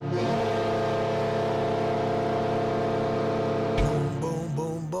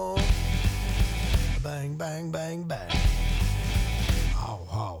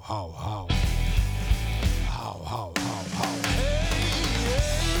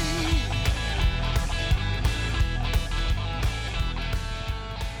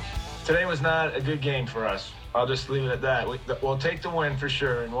Today was not a good game for us. I'll just leave it at that. We'll take the win for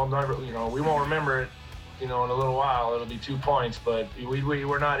sure, and we'll never, we won't remember it, in a little while. It'll be 2 points, but we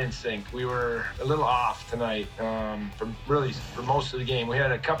were not in sync. We were a little off tonight for most of the game. We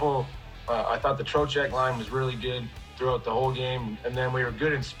had a couple. I thought the Trocheck line was really good throughout the whole game, and then we were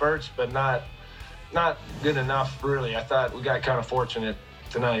good in spurts, but not good enough, really. I thought we got kind of fortunate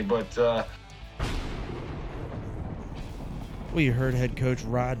tonight, but. Well, you heard head coach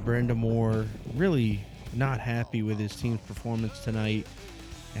Rod Brindamore really not happy with his team's performance tonight,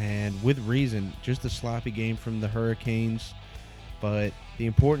 and with reason. Just a sloppy game from the Hurricanes, but the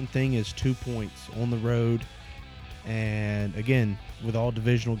important thing is 2 points on the road, and again, with all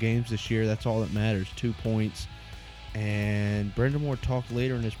divisional games this year, that's all that matters, 2 points. And Brindamore talked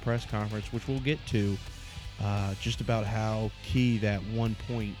later in his press conference, which we'll get to, just about how key that 1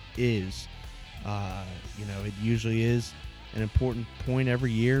 point is. It usually is an important point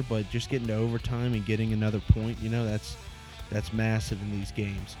every year, but just getting to overtime and getting another point, that's massive in these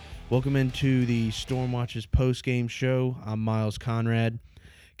games. Welcome into the Stormwatch's post-game show. I'm Miles Conrad.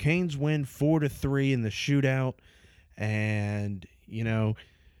 Canes win 4-3 in the shootout, and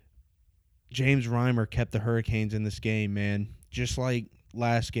James Reimer kept the Hurricanes in this game, man. Just like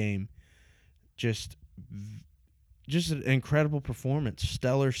last game, just an incredible performance.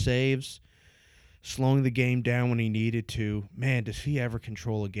 Stellar saves, slowing the game down when he needed to. Man, does he ever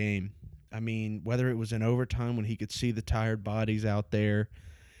control a game. I mean, whether it was in overtime when he could see the tired bodies out there,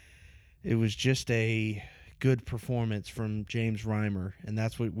 it was just a good performance from James Reimer, and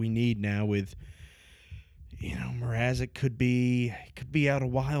that's what we need now with, Mrazek could be out a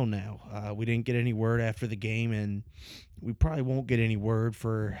while now. We didn't get any word after the game, and we probably won't get any word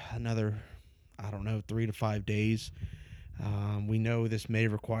for another, 3 to 5 days. We know this may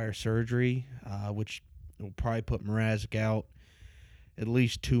require surgery, which will probably put Mrazek out at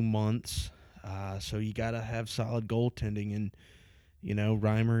least 2 months. So you got to have solid goaltending. And,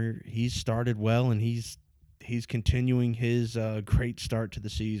 Reimer, he's started well, and he's continuing his great start to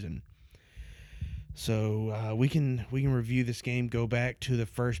the season. So we can review this game, go back to the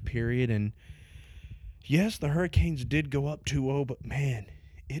first period. And, yes, the Hurricanes did go up 2-0, but, man,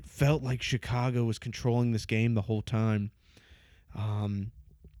 it felt like Chicago was controlling this game the whole time.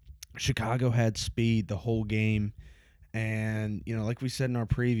 Chicago had speed the whole game, and like we said in our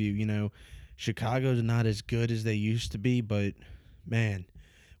preview, Chicago's not as good as they used to be, but man,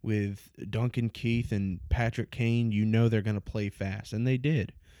 with Duncan Keith and Patrick Kane, they're going to play fast, and they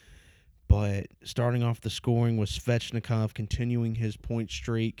did. But starting off the scoring was Svechnikov continuing his point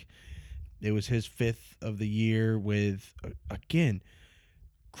streak. It was his 5th of the year with, again,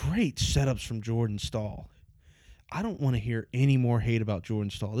 great setups from Jordan Staal. I don't want to hear any more hate about Jordan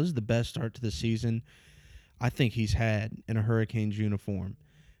Staal. This is the best start to the season I think he's had in a Hurricanes uniform.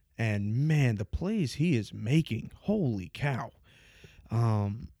 And, man, the plays he is making, holy cow.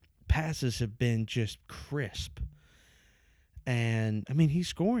 Passes have been just crisp. And, he's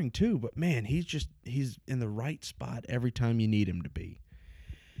scoring too, but, man, he's in the right spot every time you need him to be.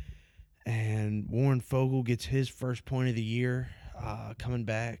 And Warren Foegele gets his first point of the year, coming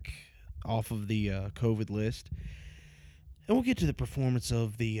back off of the COVID list. And we'll get to the performance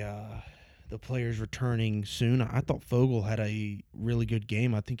of the players returning soon. I thought Foegele had a really good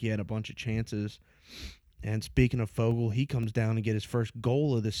game. I think he had a bunch of chances. And speaking of Foegele, he comes down and get his first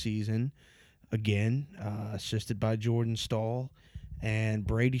goal of the season, again, assisted by Jordan Staal. And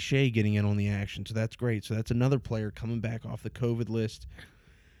Brady Shea getting in on the action, so that's great. So that's another player coming back off the COVID list,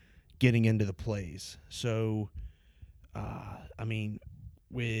 getting into the plays. So,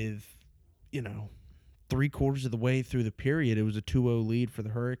 with, 3/4 of the way through the period, it was a 2-0 lead for the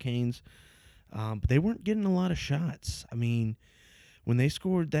Hurricanes. But they weren't getting a lot of shots. When they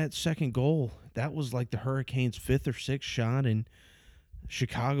scored that second goal, that was like the Hurricanes' 5th or 6th shot, and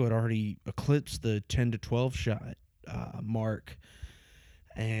Chicago had already eclipsed the 10-12 shot mark.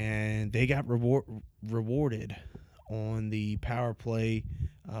 And they got rewarded on the power play.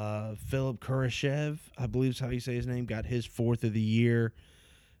 Philip Kurashev, I believe is how you say his name, got his 4th of the year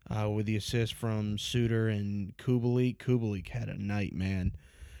with the assist from Suter and Kubalik. Kubalik had a night, man.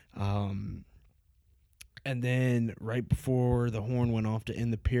 And then right before the horn went off to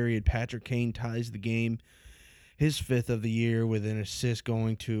end the period, Patrick Kane ties the game, his 5th of the year, with an assist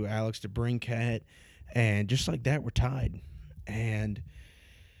going to Alex DeBrincat. And just like that, we're tied. And,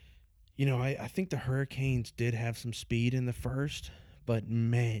 I think the Hurricanes did have some speed in the first, but,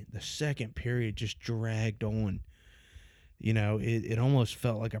 man, the second period just dragged on. It almost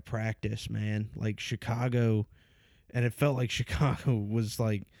felt like a practice, man. Like Chicago, and it felt like Chicago was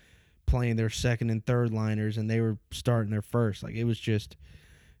like playing their second and third liners, and they were starting their first. Like, it was just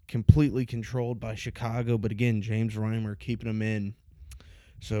completely controlled by Chicago, but again, James Reimer keeping them in.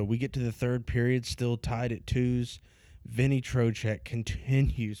 So we get to the third period, still tied at twos. Vinny Trocheck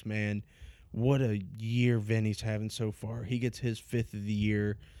continues, man. What a year Vinny's having so far. He gets his fifth of the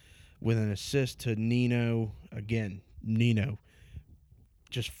year with an assist to Nino. Again, Nino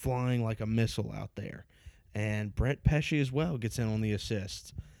just flying like a missile out there. And Brett Pesce as well gets in on the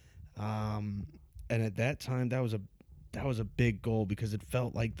assists. And at that time, that was a big goal because it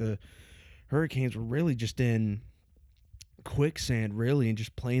felt like the Hurricanes were really just in quicksand, really, and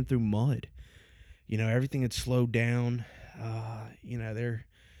just playing through mud. Everything had slowed down. There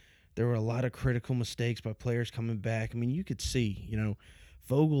were a lot of critical mistakes by players coming back. I mean, you could see,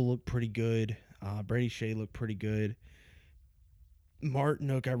 Vogel looked pretty good. Brady Shea looked pretty good.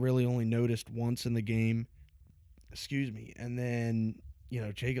 Martinook, I really only noticed once in the game. Excuse me. And then,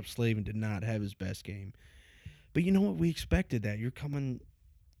 Jacob Slavin did not have his best game. But you know what? We expected that. You're coming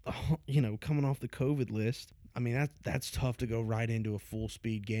off the COVID list. I mean, that's tough to go right into a full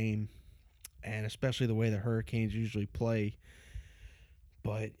speed game, and especially the way the Hurricanes usually play.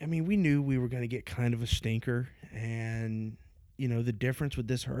 But, I mean, we knew we were going to get kind of a stinker, and, the difference with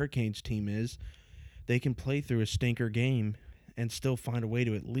this Hurricanes team is they can play through a stinker game and still find a way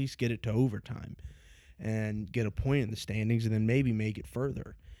to at least get it to overtime and get a point in the standings and then maybe make it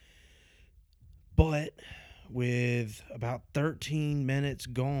further. But with about 13 minutes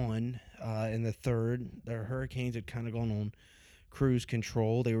gone in the third, the Hurricanes had kind of gone on cruise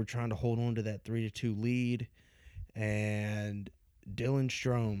control. They were trying to hold on to that 3-2 lead, and Dylan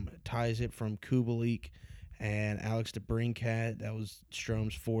Strome ties it from Kubalik and Alex DeBrincat. That was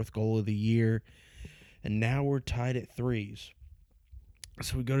Strome's fourth goal of the year. And now we're tied at threes.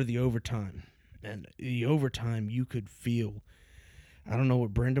 So we go to the overtime. And the overtime, you could feel, I don't know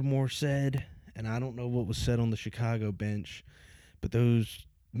what Brenda Moore said, and I don't know what was said on the Chicago bench, but those,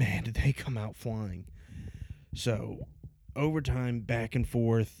 man, did they come out flying. So overtime, back and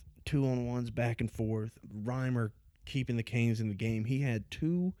forth, 2-on-1s back and forth. Reimer keeping the Canes in the game. He had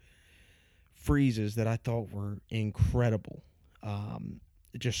two freezes that I thought were incredible.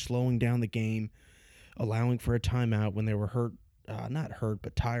 Just slowing down the game, allowing for a timeout when they were not hurt,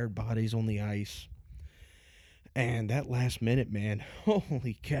 but tired bodies on the ice. And that last minute, man,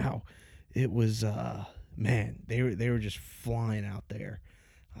 holy cow. It was, they were just flying out there.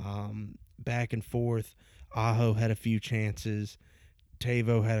 Back and forth. Aho had a few chances.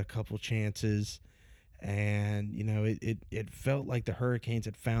 Tavo had a couple chances. And, it felt like the Hurricanes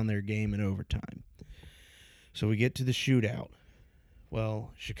had found their game in overtime. So we get to the shootout.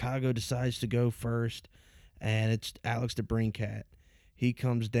 Well, Chicago decides to go first, and it's Alex DeBrincat. He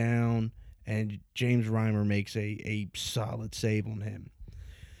comes down, and James Reimer makes a solid save on him.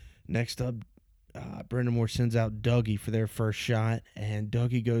 Next up, Brenda Moore sends out Dougie for their first shot, and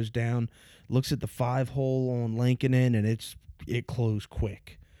Dougie goes down, looks at the 5-hole on Lankinen, and it closed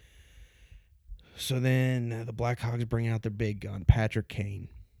quick. So then the Blackhawks bring out their big gun, Patrick Kane,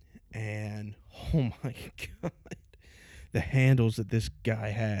 and oh my God, the handles that this guy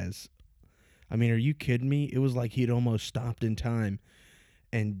has. I mean, are you kidding me? It was like he'd almost stopped in time,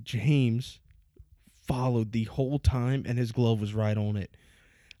 and James followed the whole time, and his glove was right on it.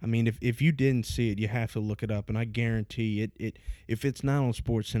 I mean, if you didn't see it, you have to look it up, and I guarantee it. If it's not on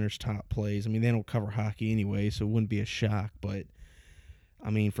SportsCenter's top plays, I mean, they don't cover hockey anyway, so it wouldn't be a shock. But I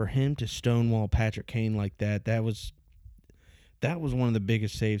mean, for him to stonewall Patrick Kane like that was one of the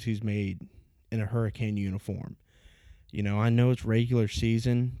biggest saves he's made in a Hurricane uniform. I know it's regular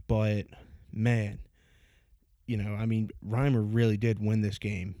season, but man, I mean, Reimer really did win this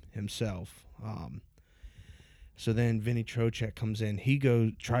game himself. So then Vinny Trocheck comes in. He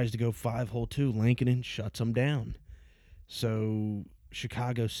tries to go 5-hole 2. Lankinen shuts him down. So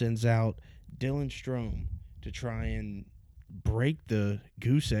Chicago sends out Dylan Strome to try and break the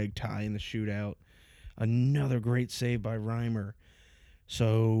goose egg tie in the shootout. Another great save by Reimer.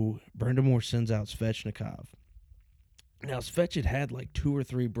 So Brenda Moore sends out Svechnikov. Now, Svech had like 2 or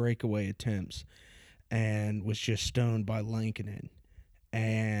 3 breakaway attempts and was just stoned by Lankinen.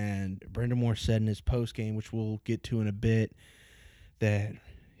 And Brenda Moore said in his postgame, which we'll get to in a bit, that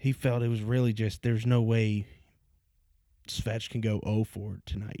he felt it was really just there's no way Svech can go 0-4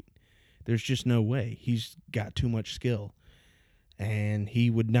 tonight. There's just no way. He's got too much skill. And he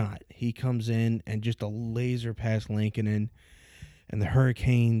would not. He comes in and just a laser past Lankinen. And the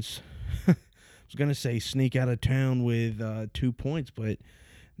Hurricanes, I was going to say sneak out of town with 2 points, but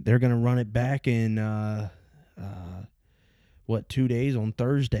they're going to run it back in 2 days on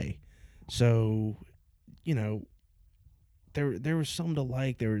Thursday. So, there was some to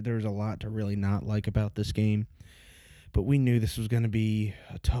like. There was a lot to really not like about this game. But we knew this was going to be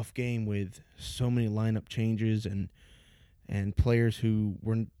a tough game with so many lineup changes and players who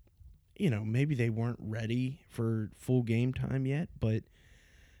weren't, maybe they weren't ready for full game time yet, but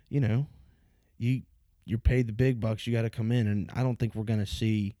you know, you you're paid the big bucks, you got to come in, and I don't think we're going to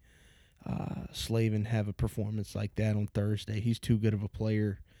see Slavin have a performance like that on Thursday. He's too good of a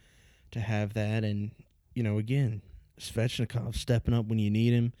player to have that, and again, Svechnikov stepping up when you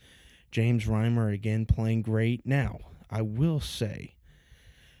need him. James Reimer again playing great. Now, I will say,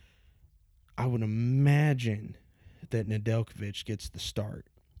 I would imagine that Nedeljkovic gets the start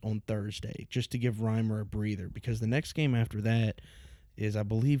on Thursday just to give Reimer a breather, because the next game after that is, I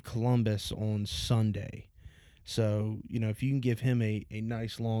believe, Columbus on Sunday. So, if you can give him a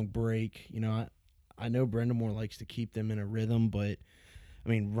nice long break, I know Brendamore likes to keep them in a rhythm, but,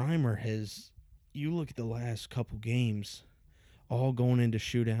 Reimer has, you look at the last couple games, all going into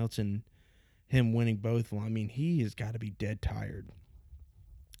shootouts and him winning both of them. He has got to be dead tired.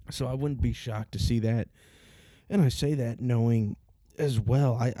 So I wouldn't be shocked to see that. And I say that knowing as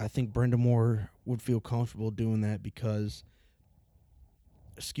well, I think Brendamore would feel comfortable doing that because,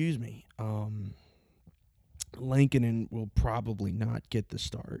 Lankinen will probably not get the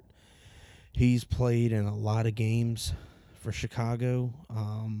start. He's played in a lot of games for Chicago.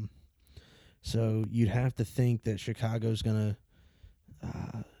 So you'd have to think that Chicago's gonna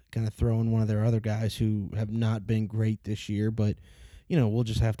throw in one of their other guys who have not been great this year, but we'll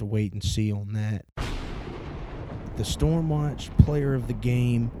just have to wait and see on that. The Stormwatch player of the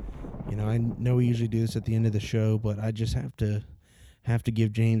game. I know we usually do this at the end of the show, but I just have to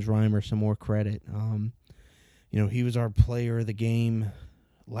give James Reimer some more credit. He was our player of the game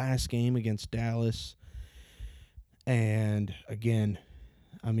last game against Dallas, and again,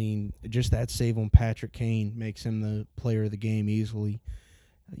 just that save on Patrick Kane makes him the player of the game easily.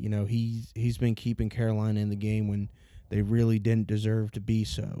 He's been keeping Carolina in the game when they really didn't deserve to be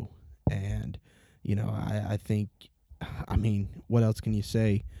so. And, I think, what else can you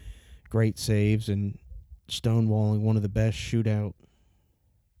say? Great saves and stonewalling one of the best shootout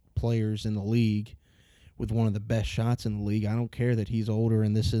players in the league with one of the best shots in the league. I don't care that he's older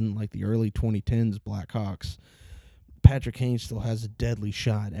and this isn't like the early 2010s Blackhawks. Patrick Kane still has a deadly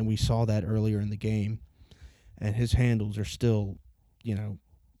shot, and we saw that earlier in the game. And his handles are still,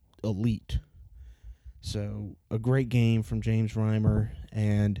 elite. So a great game from James Reimer,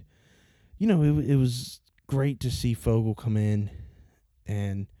 and it was great to see Fogle come in,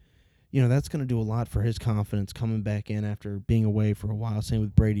 and that's going to do a lot for his confidence coming back in after being away for a while. Same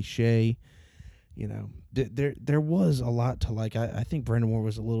with Brady Shea. There was a lot to like. I think Brendamore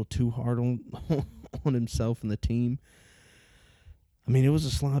was a little too hard on on himself and the team. It was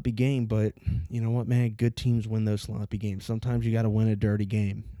a sloppy game, but you know what, man? Good teams win those sloppy games. Sometimes you got to win a dirty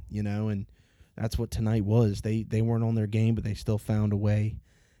game, and that's what tonight was. They weren't on their game, but they still found a way.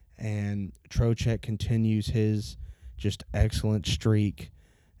 And Trocheck continues his just excellent streak,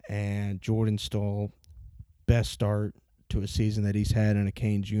 and Jordan Staal, best start to a season that he's had in a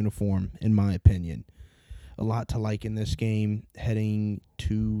Canes uniform, in my opinion. A lot to like in this game heading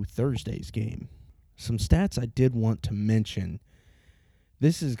to Thursday's game. Some stats I did want to mention.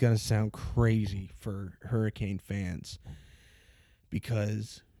 This is going to sound crazy for Hurricane fans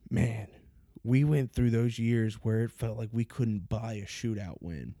because, man, we went through those years where it felt like we couldn't buy a shootout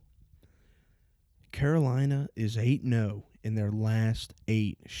win. Carolina is 8-0 in their last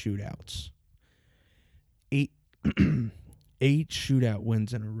 8 shootouts. 8 shootout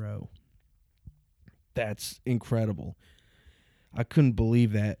wins in a row. That's incredible. I couldn't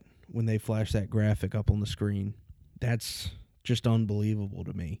believe that when they flashed that graphic up on the screen. That's just unbelievable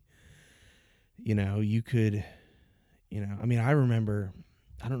to me. You could, I remember,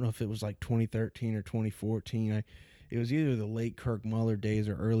 I don't know if it was like 2013 or 2014. It was either the late Kirk Muller days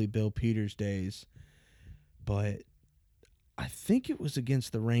or early Bill Peters days, but I think it was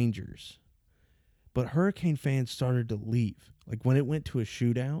against the Rangers. But Hurricane fans started to leave. Like when it went to a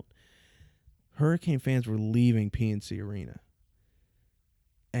shootout, Hurricane fans were leaving PNC Arena.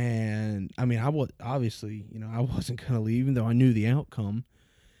 And I obviously, I wasn't going to leave, even though I knew the outcome.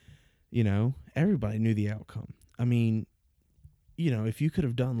 Everybody knew the outcome. If you could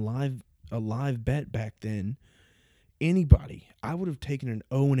have done a live bet back then, anybody, I would have taken an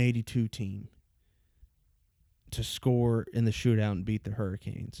 0-82 team to score in the shootout and beat the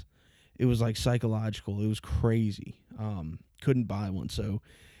Hurricanes. It was like psychological. It was crazy. Couldn't buy one. So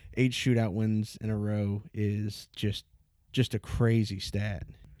 8 shootout wins in a row is just a crazy stat.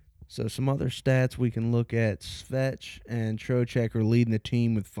 So some other stats we can look at. Svech and Trocheck are leading the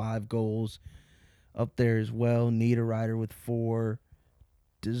team with 5 goals. Up there as well, Niederreiter with 4.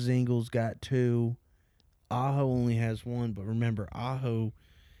 Dzingel's got 2. Aho only has one, but remember, Aho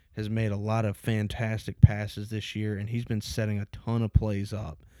has made a lot of fantastic passes this year, and he's been setting a ton of plays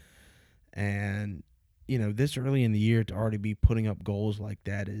up. And, this early in the year to already be putting up goals like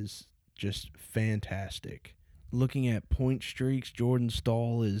that is just fantastic. Looking at point streaks, Jordan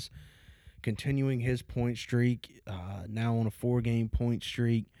Stahl is continuing his point streak, now on a 4-game point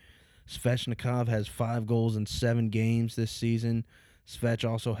streak. Svechnikov has 5 goals in 7 games this season. Svech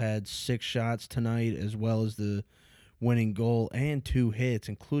also had 6 shots tonight, as well as the winning goal and 2 hits,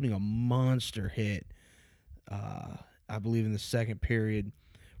 including a monster hit, I believe, in the second period.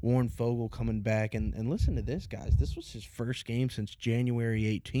 Warren Fogle coming back. And listen to this, guys. This was his first game since January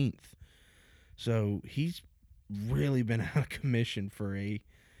 18th. So he's really been out of commission for a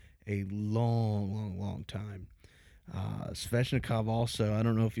long time. Svechnikov also, I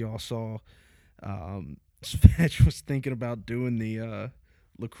don't know if y'all saw, Svech was thinking about doing the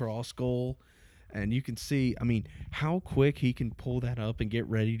lacrosse goal, and you can see, how quick he can pull that up and get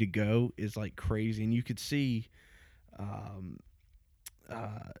ready to go is like crazy. And you could see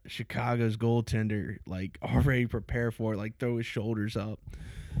Chicago's goaltender like already prepare for it, like throw his shoulders up.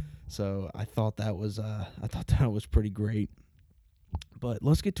 So I thought that was pretty great. But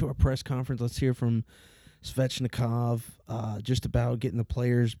let's get to our press conference. Let's hear from Svechnikov just about getting the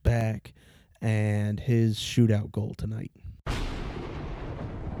players back and his shootout goal tonight.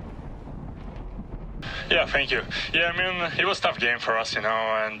 Yeah, thank you. Yeah, it was a tough game for us,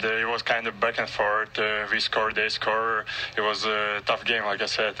 and it was kind of back and forth. We scored, they scored. It was a tough game, like I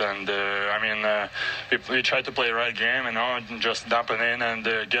said, and we tried to play the right game, just dump it in and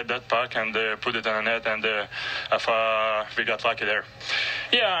get that puck and put it in the net, and we got lucky there.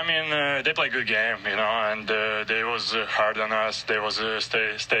 Yeah, they played a good game, and they was hard on us. They was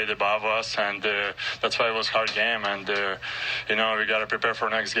stayed above us, and that's why it was a hard game. And we got to prepare for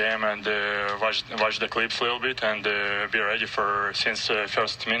next game and watch the clips a little bit and be ready for since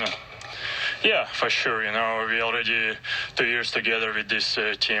first minute. Yeah, for sure. We already 2 years together with this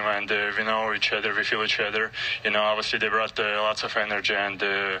team, and we know each other, we feel each other. Obviously they brought lots of energy, and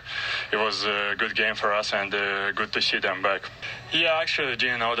it was a good game for us, and good to see them back. Yeah, actually, I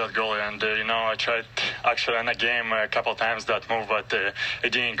didn't know that goal, and I tried actually in a game a couple times that move, but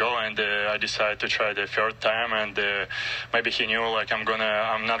it didn't go, and I decided to try the third time, and maybe he knew like I'm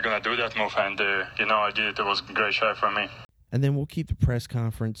not gonna do that move, and I did it. It was a great shot for me. And then we'll keep the press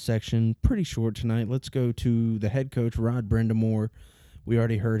conference section pretty short tonight. Let's go to the head coach, Rod Brindamore. We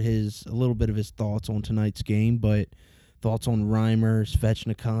already heard a little bit of his thoughts on tonight's game, but thoughts on Reimer,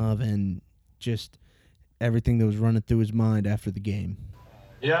 Svechnikov, and just everything that was running through his mind after the game.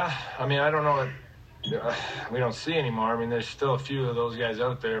 Yeah, I don't know what we don't see anymore. There's still a few of those guys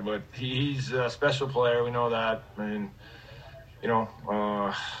out there, but he's a special player. We know that.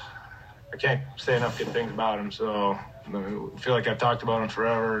 I can't say enough good things about him, so I feel like I've talked about him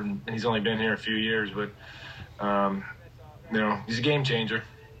forever, and he's only been here a few years, but he's a game changer.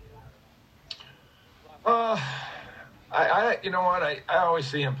 I always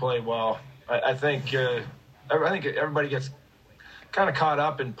see him play well. I think everybody gets kind of caught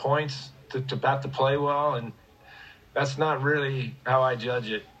up in points to have to play well, and that's not really how I judge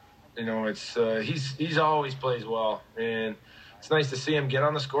it. It's he's always plays well, and it's nice to see him get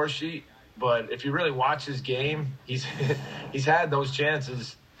on the score sheet. But if you really watch his game, he's had those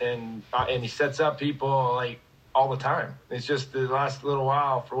chances, and he sets up people like all the time. It's just the last little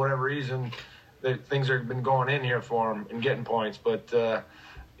while, for whatever reason, that things have been going in here for him and getting points. But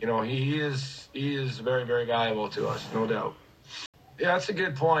he is very, very valuable to us, no doubt. Yeah, that's a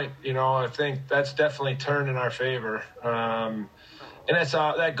good point. I think that's definitely turned in our favor. And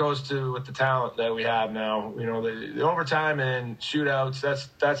that goes to with the talent that we have now. The overtime and shootouts,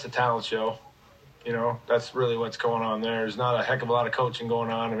 that's a talent show. That's really what's going on there. There's not a heck of a lot of coaching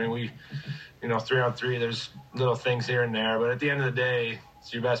going on. 3-on-3, there's little things here and there. But at the end of the day,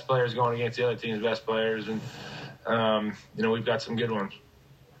 it's your best players going against the other team's best players. And, we've got some good ones.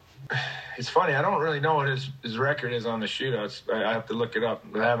 It's funny. I don't really know what his record is on the shootouts. I have to look it up.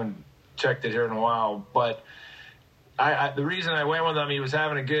 I haven't checked it here in a while. But the reason I went with him, he was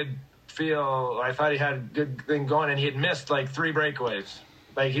having a good feel. I thought he had a good thing going, and he had missed like 3 breakaways.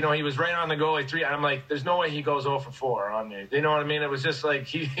 Like, he was right on the goalie 3. And I'm like, there's no way he goes 0 for 4 on me. You know what I mean? It was just like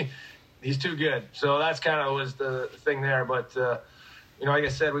he's too good. So that's kind of was the thing there. But like I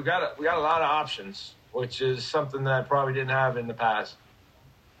said, we got a lot of options, which is something that I probably didn't have in the past.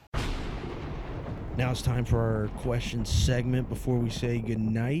 Now it's time for our question segment before we say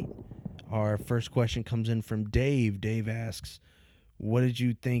goodnight. Our first question comes in from Dave. Dave asks, what did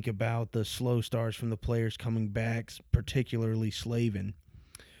you think about the slow starts from the players coming back, particularly Slavin?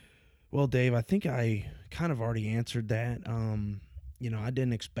 Well, Dave, I think I kind of already answered that. I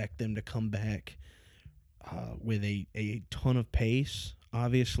didn't expect them to come back with a ton of pace,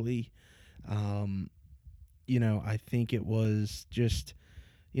 obviously. Um, I think it was just,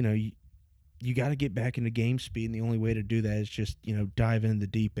 you got to get back into game speed, and the only way to do that is just, dive in the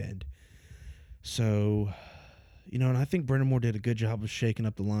deep end. So, and I think Brendan Moore did a good job of shaking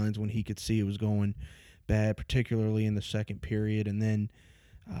up the lines when he could see it was going bad, particularly in the second period, and then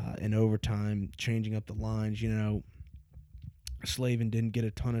in overtime, changing up the lines. Slavin didn't get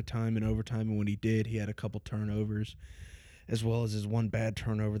a ton of time in overtime, and when he did, he had a couple turnovers, as well as his one bad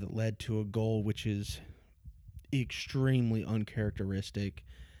turnover that led to a goal, which is extremely uncharacteristic.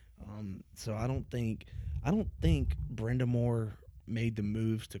 So I don't think Brenda Moore made the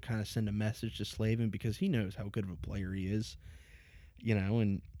moves to kind of send a message to Slavin, because he knows how good of a player he is,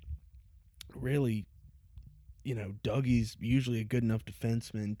 and really, Dougie's usually a good enough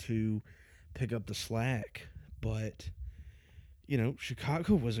defenseman to pick up the slack, but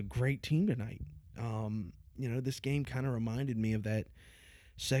Chicago was a great team tonight. This game kind of reminded me of that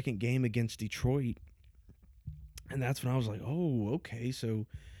second game against Detroit, and that's when I was like, oh, okay. So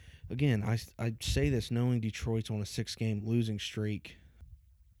again, I say this knowing Detroit's on a 6-game losing streak.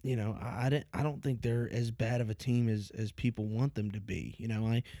 I don't think they're as bad of a team as people want them to be.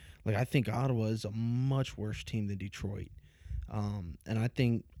 I think Ottawa is a much worse team than Detroit. And I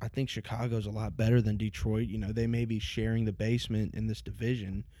think Chicago's a lot better than Detroit. They may be sharing the basement in this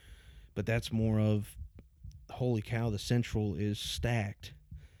division, but that's more of, holy cow, the Central is stacked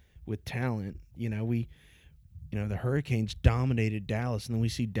with talent. The Hurricanes dominated Dallas, and then we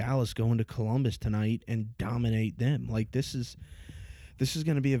see Dallas go into Columbus tonight and dominate them. Like, this is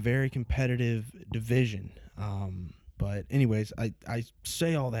going to be a very competitive division. But anyways, I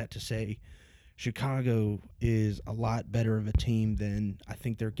say all that to say Chicago is a lot better of a team than I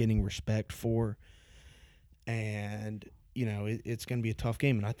think they're getting respect for. And, it's going to be a tough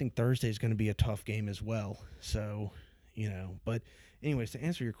game. And I think Thursday is going to be a tough game as well. So, but anyways, to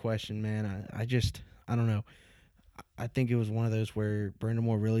answer your question, man, I don't know. I think it was one of those where Brendan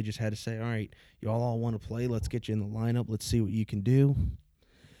Moore really just had to say, all right, you all want to play. Let's get you in the lineup. Let's see what you can do.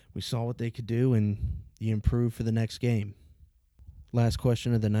 We saw what they could do, and you improved for the next game. Last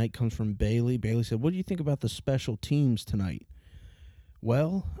question of the night comes from Bailey. Bailey said, what do you think about the special teams tonight?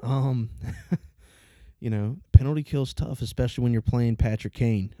 Well, penalty kill's tough, especially when you're playing Patrick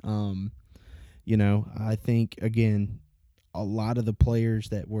Kane. I think, again, a lot of the players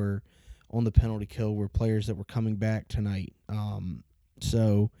that were on the penalty kill were players that were coming back tonight.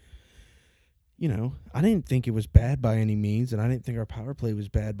 I didn't think it was bad by any means, and I didn't think our power play was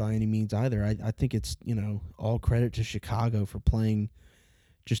bad by any means either. I think it's, all credit to Chicago for playing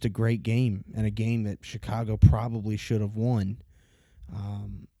just a great game, and a game that Chicago probably should have won.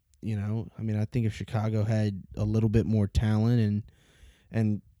 I think if Chicago had a little bit more talent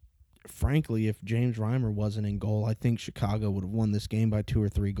and frankly, if James Reimer wasn't in goal, I think Chicago would have won this game by 2 or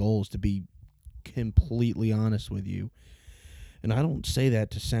 3 goals, to be completely honest with you. And I don't say that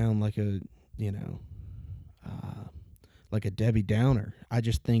to sound like like a Debbie Downer. I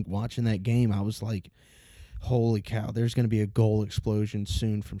just think watching that game, I was like, holy cow, there's going to be a goal explosion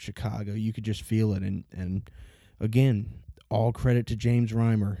soon from Chicago. You could just feel it. And again, all credit to James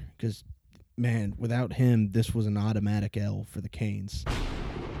Reimer, because, man, without him, this was an automatic L for the Canes.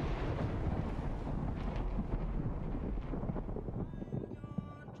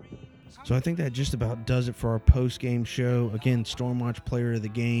 So I think that just about does it for our post-game show. Again, Stormwatch Player of the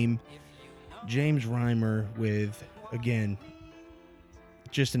Game, James Reimer with, again,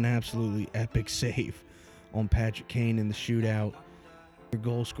 just an absolutely epic save on Patrick Kane in the shootout.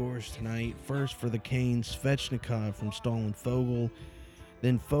 Goal scorers tonight. First for the Canes, Svechnikov from Stahl and Fogle.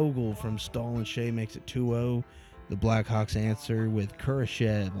 Then Fogle from Stahl and Shea makes it 2-0. The Blackhawks answer with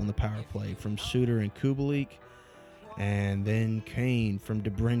Kurashev on the power play from Suter and Kubalik. And then Kane from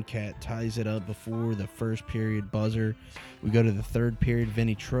DeBrincat ties it up before the first period buzzer. We go to the third period.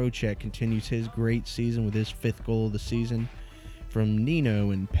 Vinny Trocheck continues his great season with his 5th goal of the season from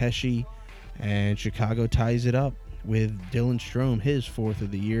Nino and Pesci. And Chicago ties it up with Dylan Strome, his 4th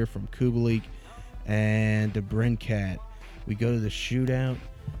of the year from Kubalik and DeBrincat. We go to the shootout.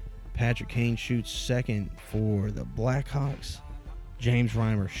 Patrick Kane shoots second for the Blackhawks. James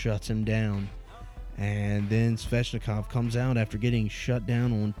Reimer shuts him down. And then Svechnikov comes out after getting shut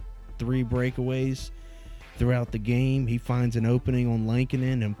down on 3 breakaways throughout the game. He finds an opening on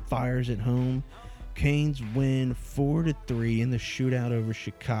Lankinen and fires it home. Canes win 4-3 in the shootout over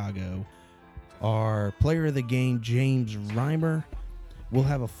Chicago. Our player of the game, James Reimer. We'll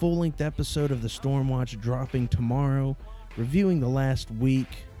have a full-length episode of the Stormwatch dropping tomorrow, reviewing the last week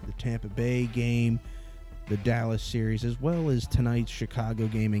the Tampa Bay game, the Dallas series, as well as tonight's Chicago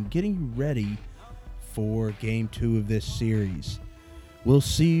game, and getting you ready for Game 2 of this series. We'll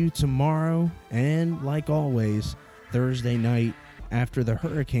see you tomorrow, and like always, Thursday night after the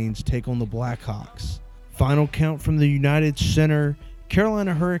Hurricanes take on the Blackhawks. Final count from the United Center: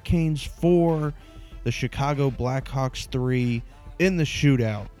 Carolina Hurricanes 4, the Chicago Blackhawks 3 in the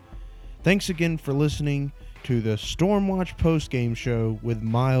shootout. Thanks again for listening to the Stormwatch postgame show with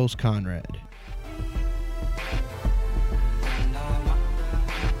Miles Conrad.